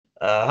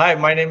Hi,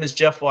 my name is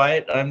Jeff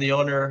White. I'm the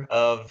owner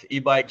of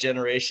eBike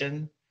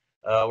Generation.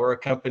 We're a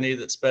company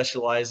that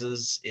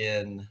specializes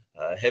in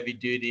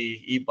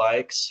heavy-duty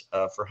e-bikes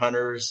for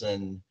hunters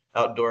and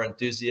outdoor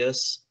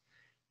enthusiasts.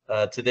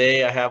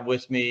 Today, I have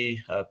with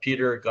me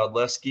Peter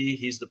Godlewski.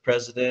 He's the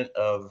president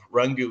of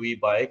Rungu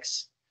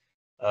e-bikes.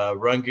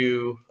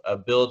 Rungu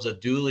builds a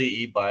dually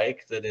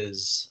e-bike that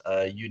is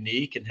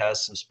unique and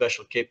has some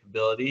special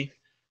capability.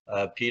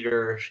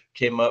 Peter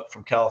came up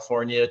from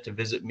California to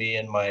visit me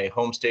in my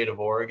home state of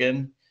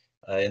Oregon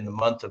in the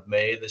month of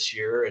May this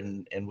year,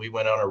 and we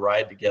went on a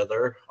ride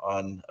together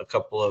on a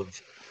couple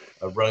of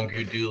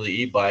Rungu Dualie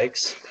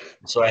e-bikes.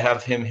 So I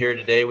have him here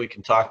today. We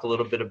can talk a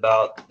little bit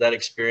about that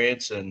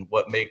experience and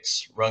what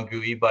makes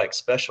Rungu e-bike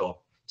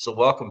special. So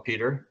welcome,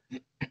 Peter.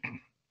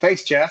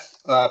 Thanks, Jeff.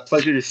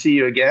 Pleasure to see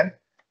you again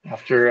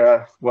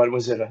after, what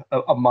was it,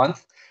 a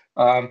month.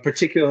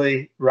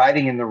 Particularly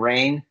riding in the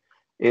rain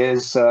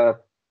is,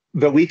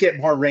 but we get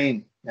more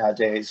rain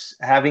nowadays.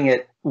 Having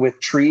it with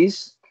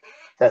trees,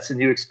 that's a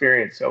new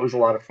experience. So it was a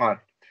lot of fun.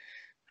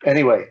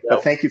 Anyway,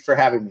 but thank you for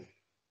having me.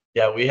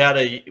 Yeah, we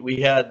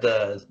had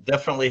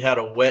definitely had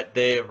a wet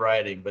day of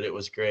riding, but it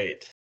was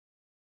great.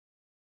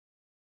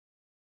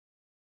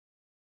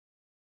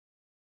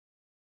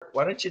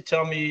 Why don't you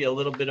tell me a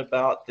little bit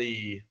about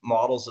the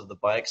models of the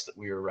bikes that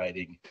we were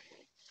riding?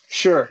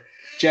 Sure,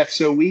 Jeff.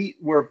 So we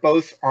were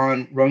both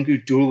on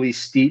Rungu Dualie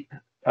steep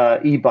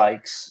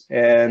e-bikes,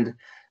 and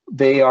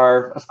they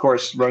are, of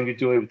course, Rungu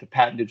Dualie with the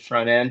patented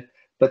front end,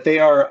 but they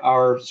are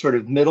our sort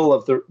of middle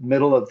of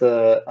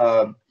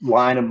the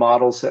line of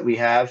models that we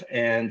have,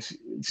 and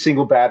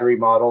single battery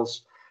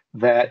models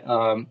that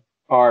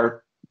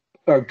are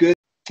good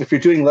if you're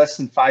doing less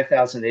than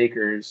 5,000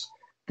 acres.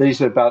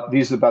 These are about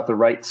the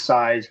right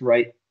size,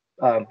 right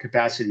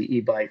capacity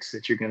e-bikes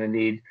that you're going to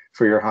need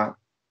for your hunt.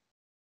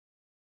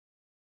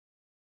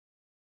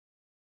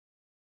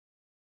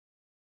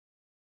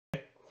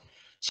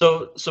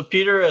 So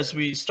Peter, as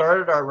we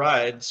started our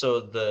ride,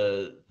 so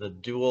the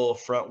dual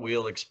front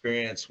wheel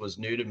experience was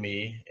new to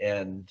me,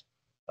 and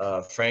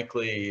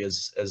frankly,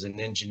 as an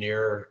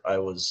engineer, I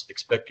was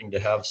expecting to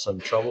have some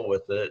trouble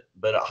with it.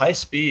 But at high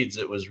speeds,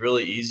 it was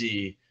really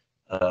easy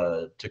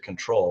to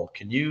control.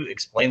 Can you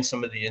explain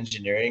some of the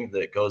engineering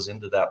that goes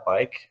into that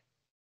bike?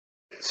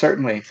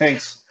 Certainly,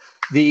 thanks.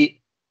 The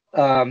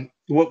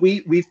what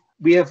we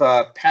have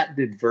a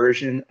patented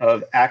version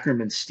of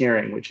Ackerman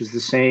steering, which is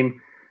the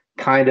same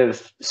kind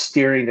of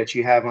steering that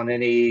you have on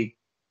any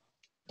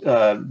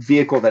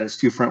vehicle that has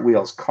two front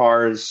wheels,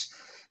 cars,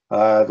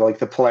 like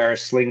the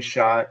Polaris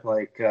Slingshot,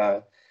 like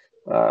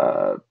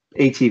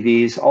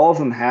ATVs. All of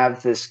them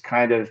have this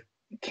kind of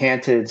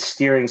canted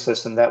steering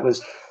system that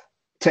was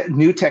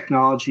new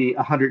technology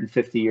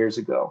 150 years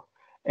ago.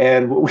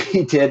 And what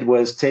we did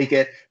was take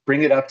it,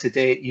 bring it up to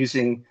date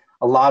using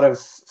a lot of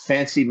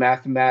fancy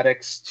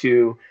mathematics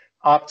to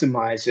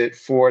optimize it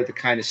for the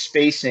kind of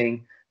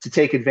spacing to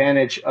take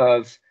advantage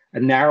of a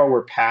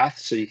narrower path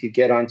so you could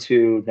get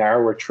onto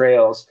narrower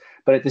trails,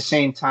 but at the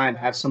same time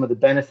have some of the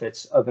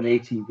benefits of an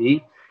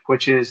ATV,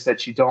 which is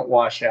that you don't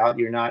wash out.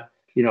 You're not,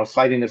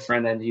 fighting the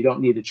front end. You don't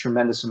need a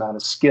tremendous amount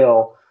of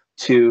skill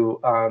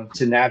to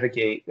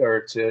navigate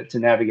or to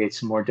navigate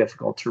some more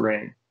difficult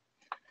terrain.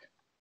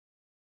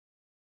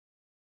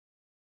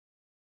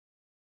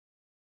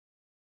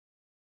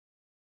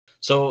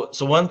 So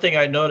one thing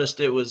I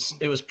noticed, it was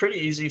pretty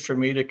easy for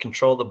me to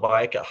control the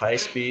bike at high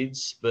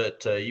speeds,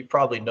 but you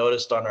probably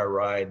noticed on our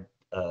ride,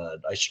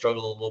 I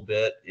struggled a little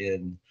bit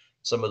in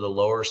some of the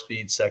lower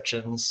speed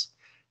sections,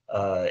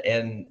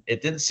 and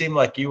it didn't seem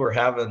like you were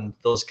having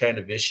those kind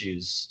of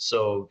issues.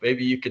 So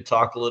maybe you could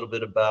talk a little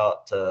bit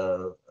about,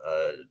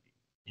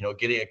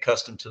 getting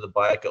accustomed to the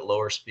bike at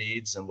lower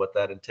speeds and what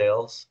that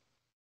entails.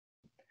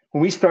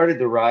 When we started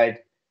the ride,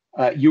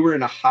 you were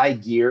in a high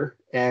gear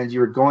and you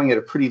were going at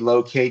a pretty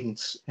low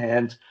cadence.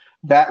 And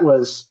that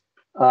was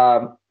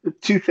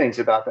two things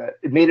about that.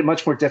 It made it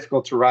much more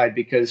difficult to ride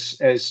because,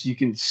 as you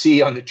can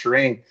see on the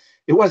terrain,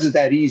 it wasn't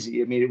that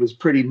easy. I mean, it was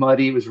pretty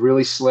muddy. It was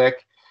really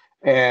slick.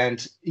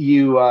 And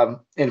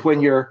and when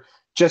you're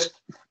just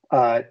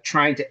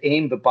trying to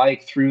aim the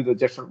bike through the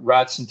different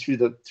ruts and through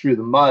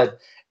the mud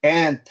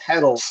and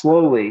pedal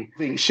slowly,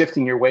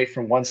 shifting your weight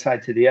from one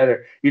side to the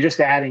other, you're just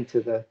adding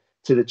to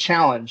the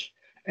challenge.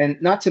 And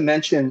not to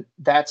mention,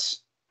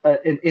 that's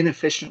an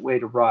inefficient way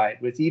to ride.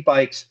 With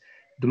e-bikes,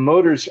 the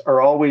motors are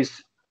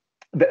always,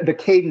 the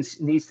cadence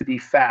needs to be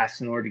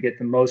fast in order to get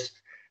the most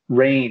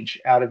range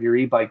out of your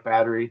e-bike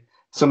battery,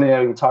 something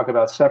that we can talk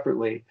about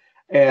separately.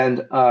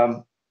 And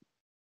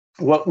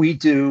what we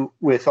do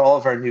with all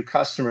of our new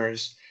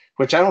customers,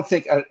 which I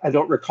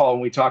don't recall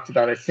when we talked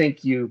about, I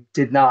think you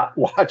did not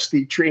watch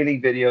the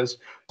training videos,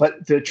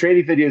 but the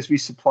training videos we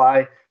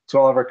supply to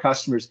all of our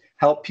customers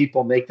help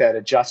people make that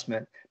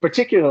adjustment.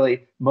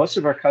 Particularly, most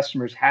of our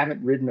customers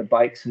haven't ridden a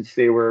bike since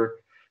they were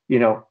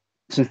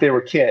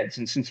kids,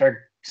 and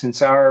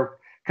since our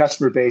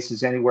customer base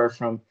is anywhere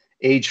from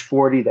age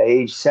 40 to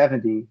age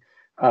 70,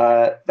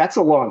 that's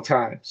a long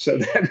time. So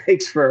that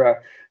makes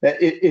for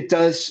it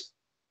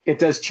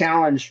does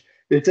challenge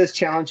it does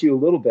challenge you a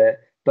little bit,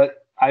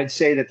 but I'd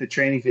say that the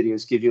training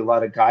videos give you a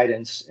lot of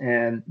guidance,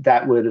 and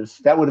that would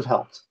have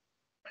helped.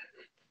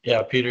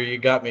 Yeah, Peter, you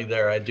got me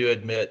there. I do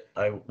admit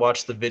I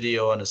watched the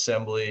video on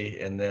assembly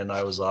and then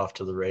I was off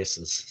to the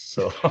races.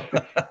 So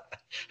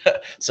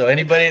so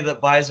anybody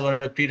that buys one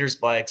of Peter's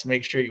bikes,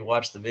 make sure you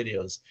watch the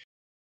videos.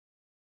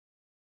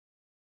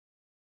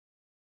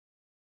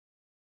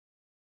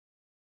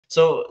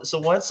 So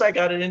once I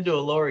got it into a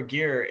lower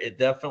gear, it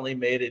definitely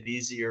made it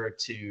easier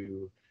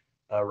to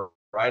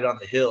ride on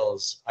the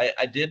hills.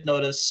 I did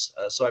notice,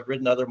 so I've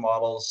ridden other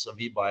models of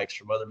e-bikes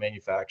from other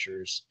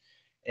manufacturers,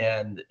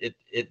 and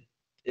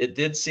it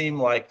did seem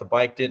like the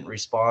bike didn't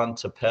respond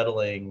to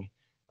pedaling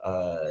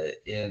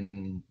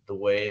in the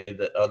way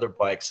that other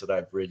bikes that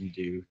I've ridden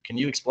do. Can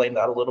you explain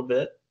that a little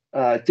bit?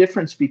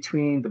 Difference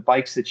between the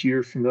bikes that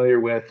you're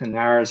familiar with and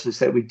ours is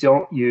that we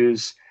don't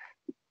use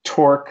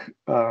torque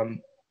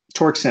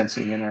torque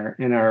sensing in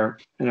our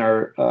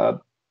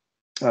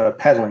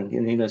pedaling,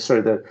 and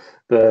sort of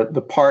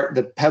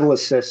the pedal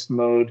assist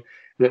mode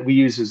that we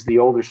use is the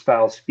older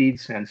style speed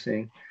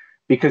sensing,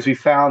 because we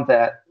found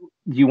that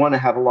you want to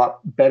have a lot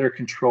better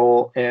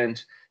control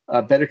and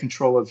better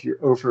control of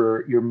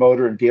over your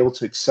motor and be able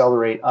to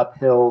accelerate up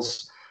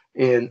hills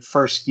in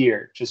first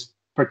gear. Just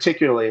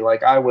particularly,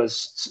 like I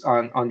was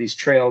on these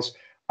trails,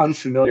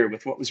 unfamiliar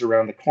with what was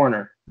around the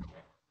corner.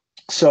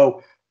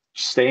 So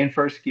stay in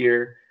first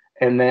gear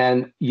and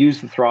then use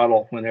the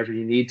throttle whenever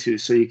you need to,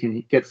 so you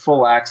can get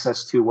full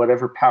access to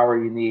whatever power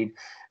you need,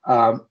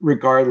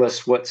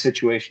 regardless what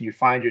situation you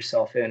find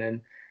yourself in. And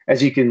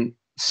as you can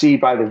see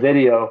by the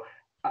video,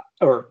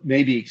 or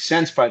maybe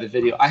sense by the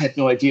video, I had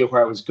no idea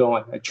where I was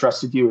going. I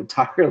trusted you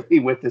entirely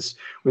with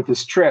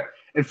this trip,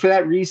 and for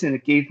that reason,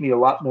 it gave me a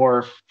lot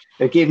more.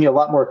 It gave me a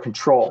lot more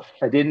control.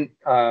 I didn't,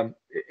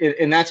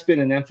 and that's been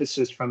an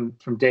emphasis from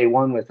day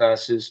one with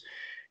us. Is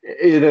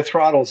the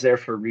throttle's there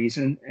for a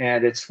reason,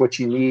 and it's what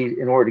you need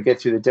in order to get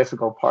through the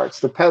difficult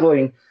parts. The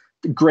pedaling,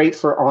 great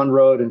for on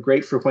road and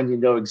great for when you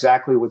know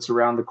exactly what's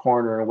around the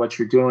corner and what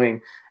you're doing,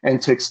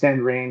 and to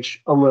extend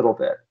range a little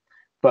bit.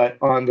 But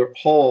on the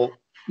whole,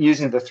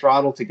 using the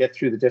throttle to get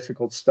through the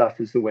difficult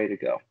stuff is the way to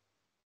go.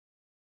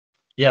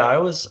 Yeah, I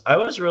was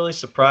really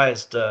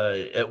surprised.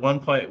 At one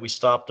point, we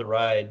stopped the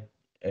ride,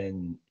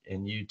 and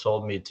you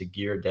told me to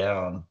gear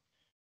down.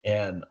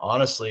 And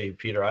honestly,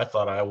 Peter, I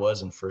thought I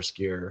was in first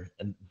gear,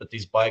 but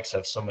these bikes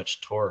have so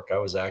much torque.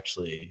 I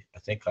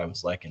think I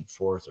was like in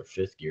fourth or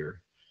fifth gear.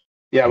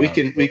 Yeah, we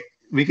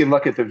can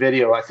look at the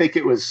video. I think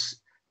it was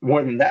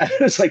more than that.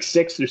 It was like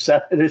six or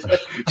seven.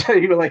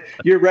 You were like,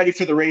 you're ready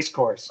for the race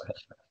course.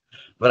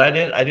 But I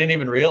didn't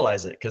even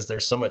realize it because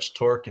there's so much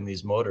torque in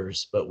these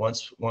motors. But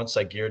once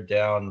I geared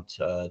down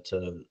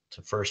to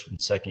first and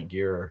second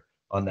gear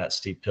on that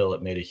steep hill,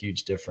 it made a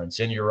huge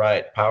difference. And you're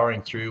right,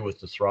 powering through with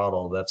the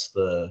throttle, that's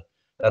the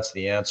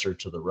answer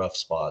to the rough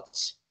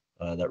spots.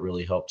 That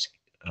really helps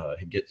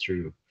get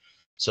through.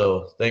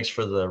 So thanks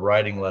for the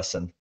riding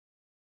lesson.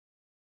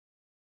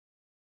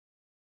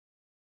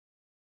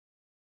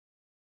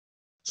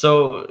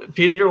 So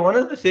Peter, one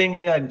of the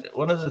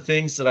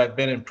things that I've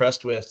been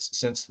impressed with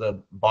since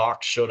the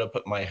box showed up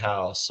at my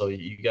house. So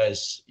you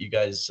guys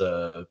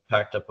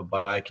packed up a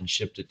bike and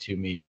shipped it to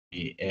me,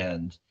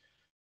 and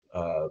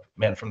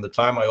man, from the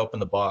time I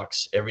opened the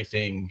box,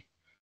 everything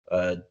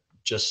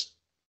just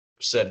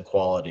said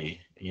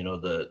quality.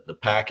 The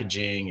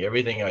packaging,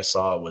 everything I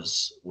saw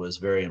was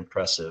very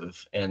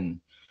impressive. And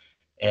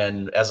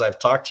as I've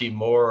talked to you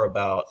more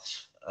about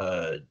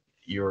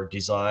your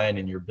design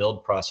and your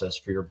build process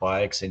for your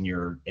bikes and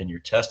your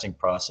testing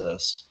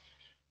process,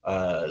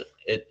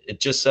 it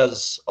just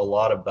says a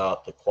lot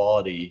about the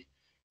quality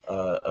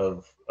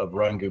of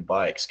Rungu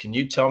bikes. Can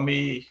you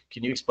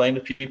explain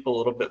to people a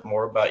little bit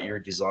more about your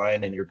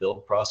design and your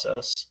build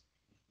process?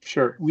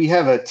 Sure. We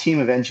have a team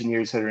of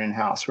engineers that are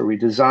in-house where we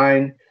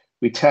design,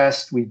 we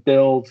test, we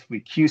build,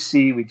 we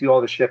QC, we do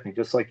all the shipping,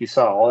 just like you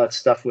saw. All that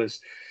stuff was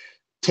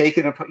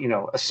taken up,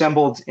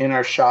 assembled in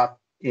our shop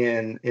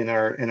in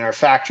our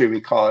factory. We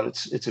call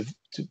it. It's a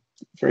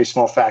very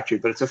small factory,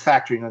 but it's a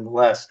factory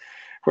nonetheless,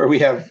 where we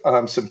have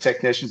some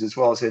technicians as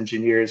well as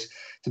engineers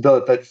to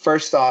build it. But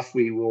first off,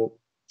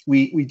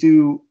 we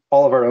do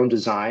all of our own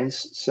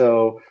designs.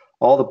 So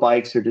all the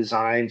bikes are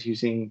designed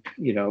using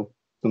the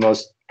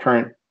most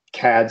current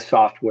CAD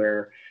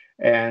software,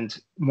 and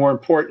more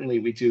importantly,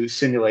 we do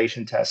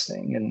simulation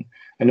testing. And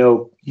I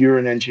know you're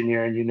an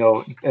engineer,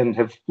 and and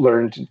have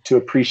learned to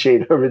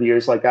appreciate over the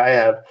years, like I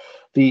have,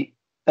 the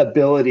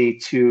ability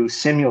to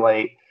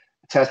simulate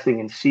testing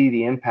and see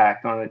the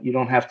impact on it. You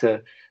don't have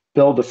to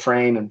build a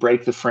frame and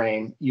break the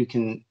frame. You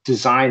can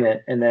design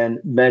it and then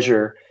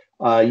measure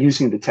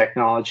using the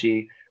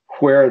technology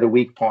where are the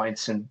weak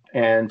points, and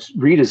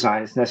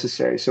redesign is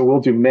necessary. So we'll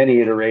do many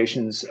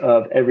iterations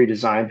of every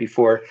design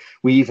before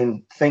we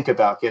even think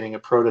about getting a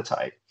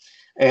prototype.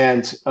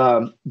 And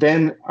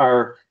then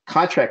our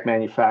contract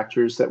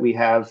manufacturers that we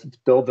have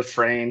build the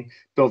frame,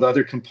 build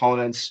other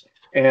components,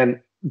 and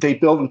they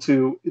build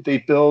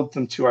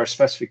them to our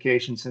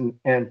specifications,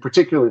 and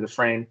particularly the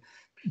frame,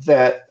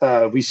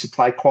 we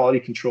supply quality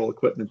control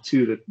equipment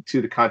to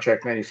the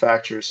contract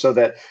manufacturers so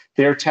that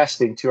they're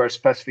testing to our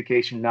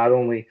specification, not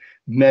only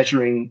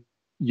measuring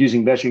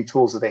using measuring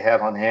tools that they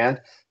have on hand,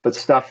 but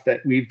stuff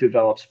that we've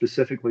developed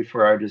specifically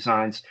for our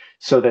designs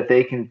so that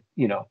they can,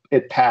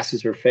 it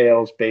passes or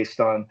fails based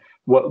on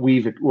what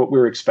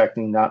we're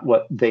expecting, not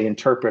what they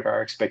interpret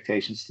our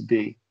expectations to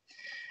be.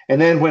 And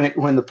then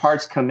when the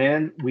parts come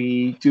in,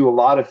 we do a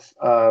lot of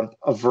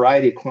a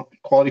variety of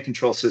quality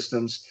control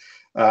systems.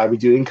 We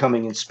do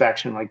incoming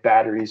inspection like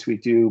batteries. We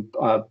do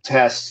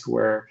tests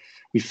where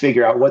we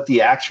figure out what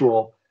the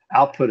actual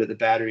output of the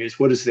battery is.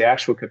 What is the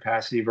actual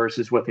capacity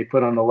versus what they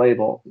put on the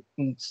label?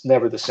 It's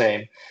never the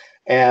same.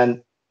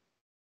 And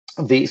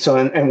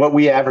what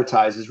we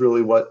advertise is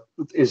really what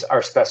is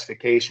our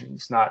specification.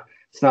 It's not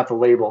the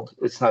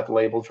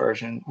labeled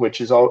version, which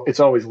is it's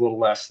always a little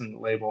less than the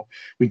label.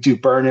 We do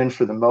burn-in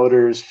for the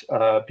motors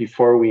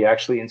before we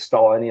actually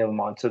install any of them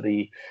onto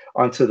the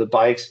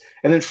bikes.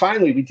 And then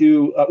finally, we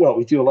do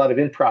a lot of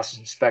in-process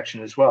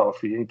inspection as well.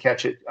 If we didn't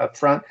catch it up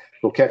front,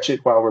 we'll catch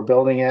it while we're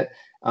building it,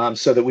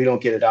 so that we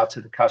don't get it out to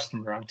the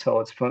customer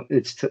until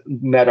it's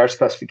met our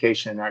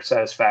specification and our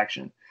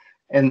satisfaction.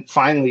 And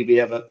finally,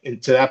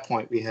 to that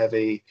point, we have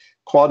a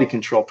quality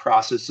control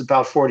process,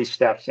 about 40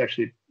 steps,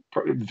 actually.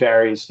 It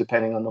varies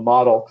depending on the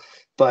model,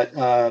 but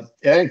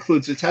that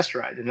includes a test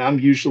ride, and I'm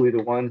usually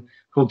the one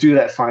who'll do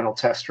that final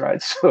test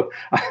ride. So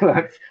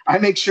I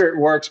make sure it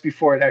works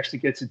before it actually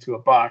gets into a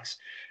box.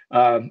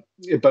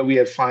 But we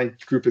have a fine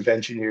group of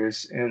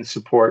engineers and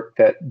support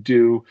that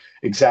do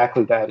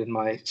exactly that in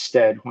my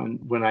stead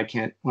when I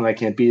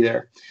can't be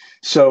there.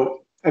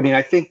 So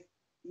I think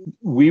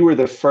we were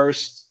the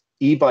first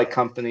e-bike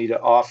company to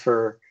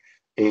offer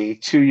a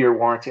 2-year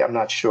warranty. I'm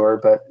not sure,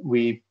 but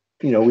we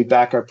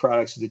back our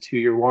products with a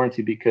 2-year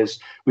warranty because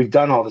we've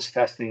done all this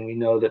testing. We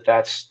know that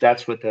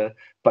that's what the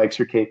bikes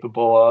are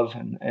capable of,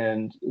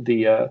 and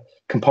the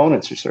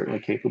components are certainly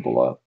capable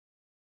of.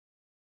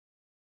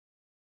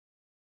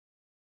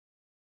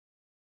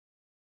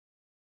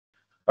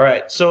 All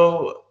right,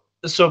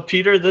 so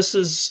Peter, this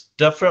is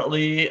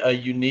definitely a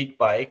unique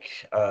bike.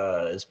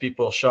 As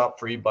people shop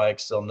for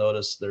e-bikes, they'll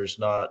notice there's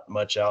not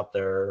much out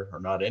there, or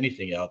not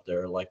anything out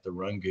there like the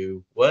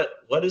Rungu. What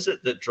is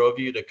it that drove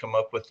you to come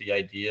up with the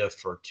idea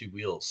for 2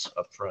 wheels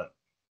up front?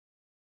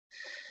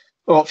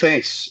 Well,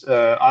 thanks.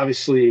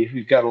 Obviously,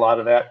 we've got a lot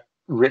of that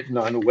written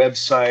on the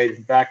website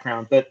and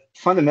background, but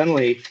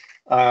fundamentally,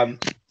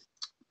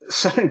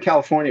 Southern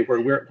California,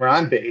 where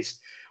I'm based,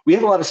 we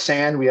have a lot of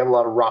sand, we have a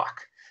lot of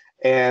rock,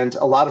 and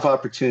a lot of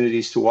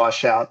opportunities to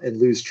wash out and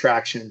lose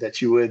traction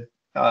that you would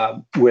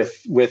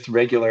with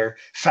regular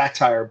fat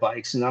tire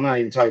bikes. And I'm not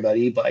even talking about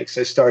e-bikes.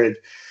 I started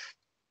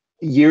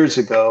years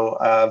ago.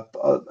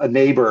 A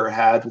neighbor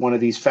had one of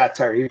these fat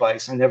tire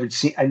e-bikes. I'd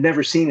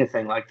never seen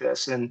anything like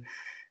this, and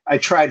I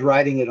tried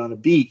riding it on a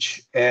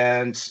beach,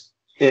 and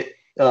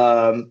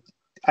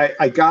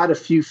I got a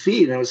few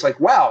feet, and I was like,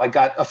 wow, I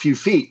got a few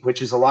feet,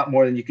 which is a lot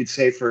more than you could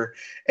say for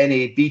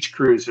any beach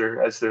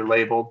cruiser, as they're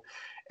labeled.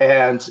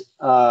 And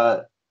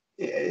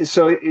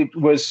so it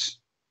was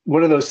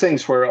one of those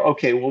things where,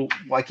 okay, well,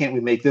 why can't we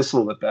make this a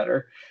little bit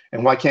better?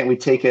 And why can't we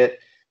take it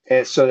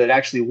so that it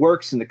actually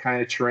works in the kind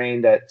of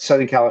terrain that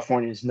Southern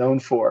California is known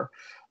for?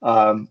 We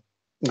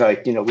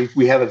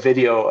have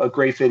a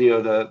great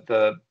video,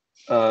 the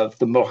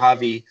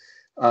Mojave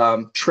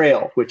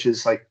Trail, which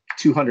is like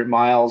 200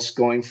 miles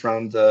going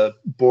from the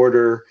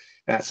border.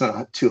 That's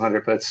not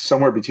 200, but it's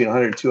somewhere between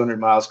 100 and 200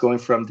 miles going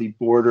from the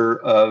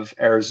border of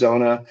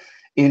Arizona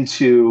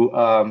into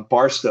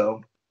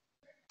Barstow,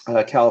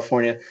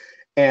 California.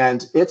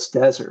 And it's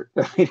desert.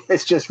 I mean,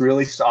 it's just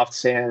really soft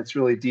sand. It's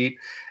really deep.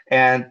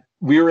 And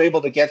we were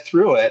able to get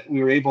through it.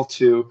 We were able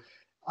to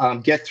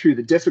get through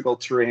the difficult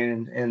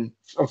terrain. And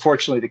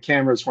unfortunately, the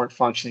cameras weren't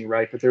functioning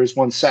right. But there was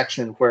one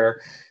section where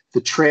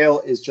the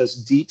trail is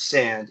just deep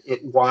sand.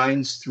 It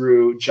winds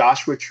through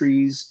Joshua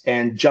trees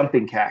and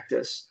jumping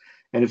cactus.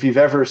 And if you've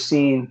ever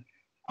seen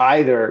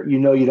either,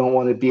 you don't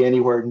want to be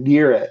anywhere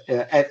near it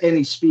at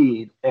any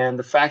speed. And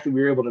the fact that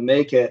we were able to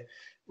make it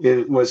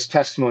was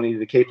testimony to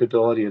the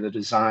capability of the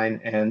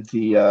design and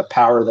the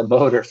power of the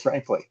motor,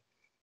 frankly.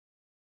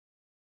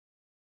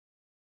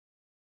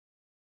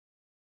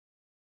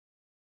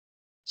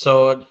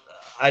 So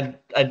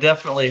I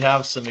definitely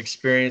have some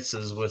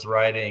experiences with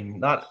riding,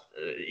 not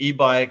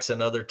e-bikes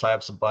and other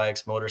types of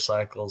bikes,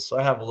 motorcycles. So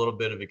I have a little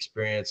bit of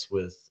experience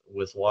with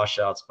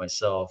washouts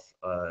myself.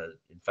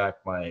 In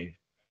fact, my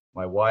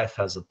wife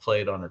has a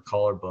plate on her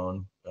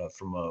collarbone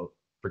from a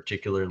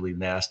particularly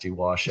nasty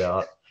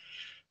washout.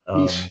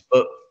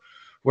 But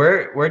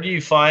where do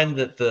you find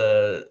that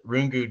the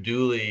Rungu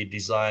Dualie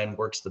design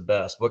works the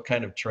best? What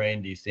kind of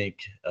terrain do you think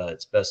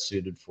it's best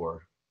suited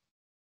for?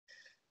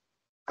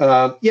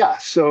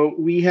 So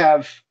we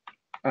have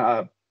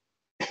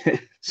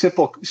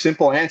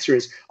simple answer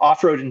is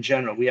off-road in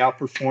general. We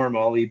outperform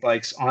all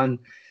e-bikes on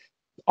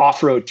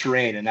off-road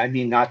terrain, and I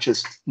mean not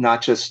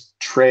just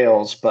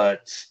trails,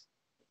 but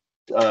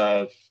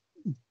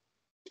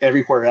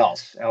everywhere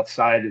else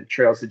outside of the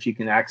trails that you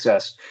can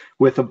access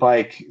with a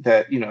bike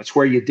that, it's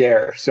where you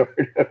dare. So,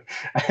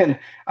 and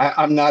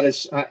I'm not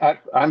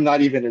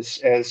even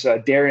as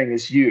daring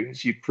as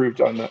you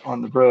proved on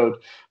the road,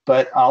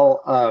 but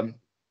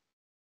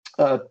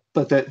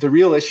the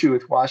real issue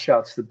with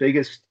washouts, the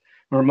biggest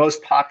or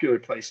most popular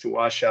place to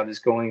wash out is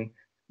going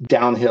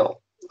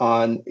downhill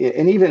and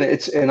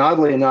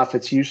oddly enough,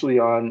 it's usually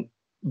on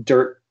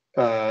dirt,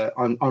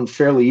 on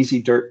fairly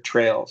easy dirt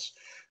trails.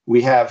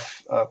 We have,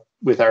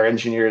 with our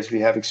engineers, we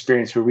have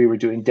experience where we were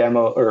doing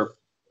demo or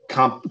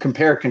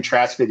compare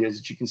contrast videos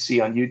that you can see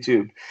on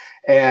YouTube.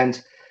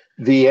 And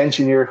the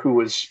engineer who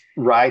was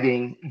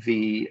riding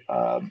the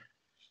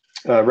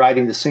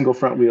single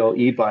front wheel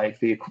e-bike,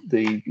 the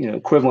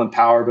equivalent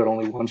power, but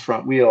only one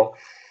front wheel,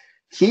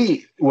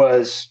 he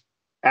was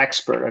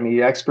expert. I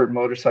mean, expert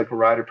motorcycle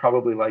rider,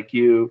 probably like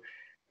you,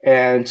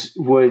 and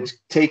would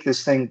take the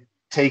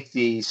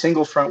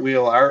single front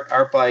wheel,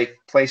 our bike,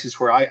 places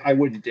where I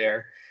wouldn't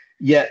dare.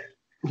 Yet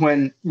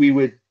when we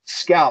would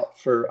scout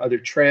for other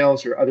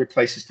trails or other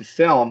places to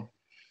film,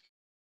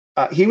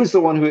 he was the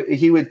one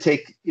he would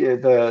take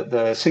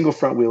the single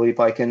front wheel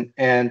e-bike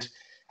and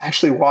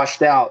actually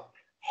washed out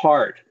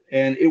hard.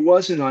 And it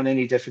wasn't on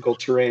any difficult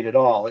terrain at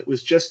all. It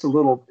was just a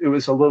little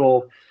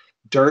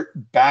dirt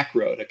back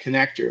road, a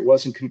connector.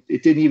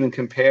 It didn't even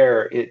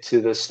compare it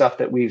to the stuff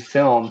that we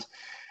filmed.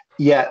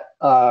 Yet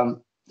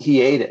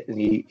he ate it, and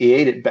he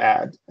ate it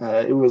bad.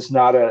 It was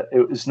not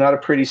a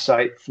pretty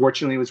sight.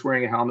 Fortunately, he was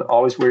wearing a helmet.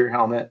 Always wear your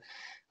helmet.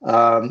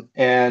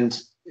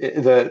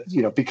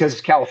 Because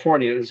it's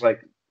California, it was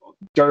like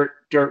dirt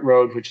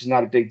road, which is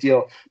not a big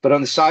deal. But on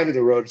the side of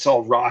the road, it's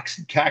all rocks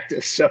and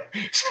cactus. So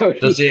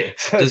does he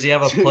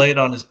have a plate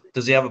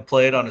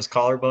on his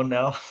collarbone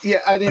now?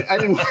 Yeah, I didn't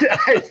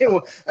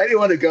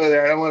want to go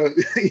there. I don't want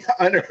to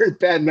unearth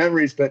bad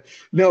memories, but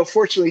no,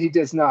 fortunately he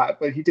does not.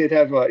 But he did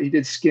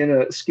skin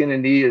a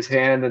knee, his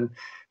hand, and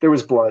there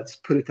was blood.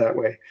 Put it that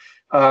way.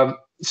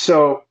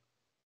 So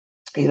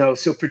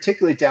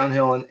particularly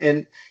downhill,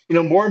 and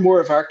more and more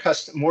of our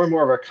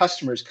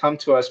customers come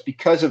to us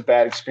because of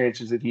bad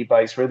experiences with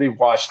e-bikes where they've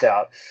washed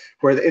out,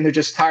 and they're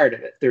just tired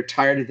of it. They're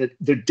tired of it.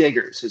 They're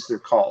diggers, as they're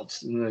called,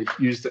 and they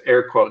use the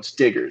air quotes,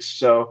 diggers.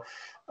 So,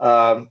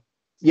 and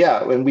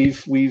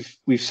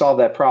we've solved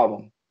that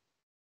problem.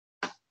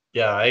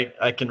 Yeah,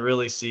 I can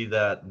really see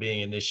that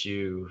being an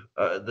issue.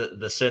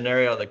 The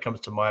scenario that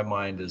comes to my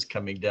mind is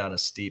coming down a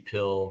steep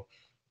hill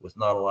with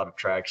not a lot of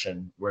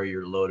traction, where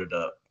you're loaded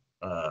up.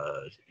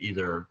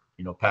 Either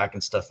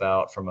packing stuff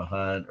out from a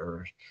hunt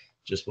or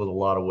just with a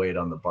lot of weight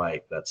on the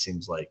bike. That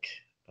seems like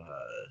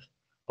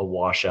a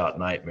washout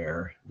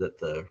nightmare that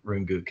the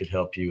Rungu could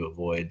help you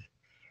avoid.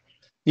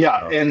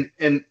 Yeah, and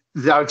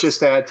I'll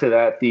just add to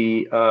that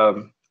the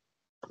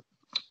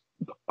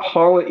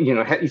hauling.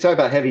 You talk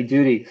about heavy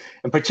duty,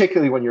 and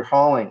particularly when you're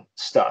hauling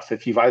stuff.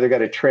 If you've either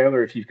got a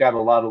trailer, if you've got a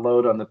lot of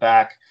load on the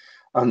back.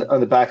 On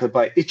the back of the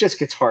bike, it just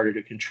gets harder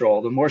to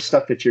control. The more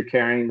stuff that you're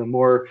carrying, the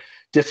more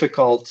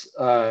difficult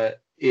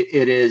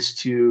it is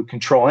to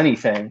control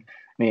anything.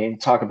 I mean,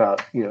 talk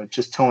about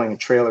just towing a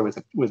trailer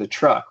with a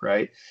truck,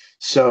 right?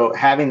 So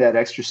having that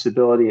extra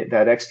stability,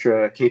 that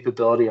extra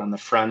capability on the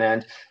front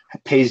end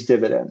pays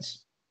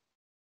dividends.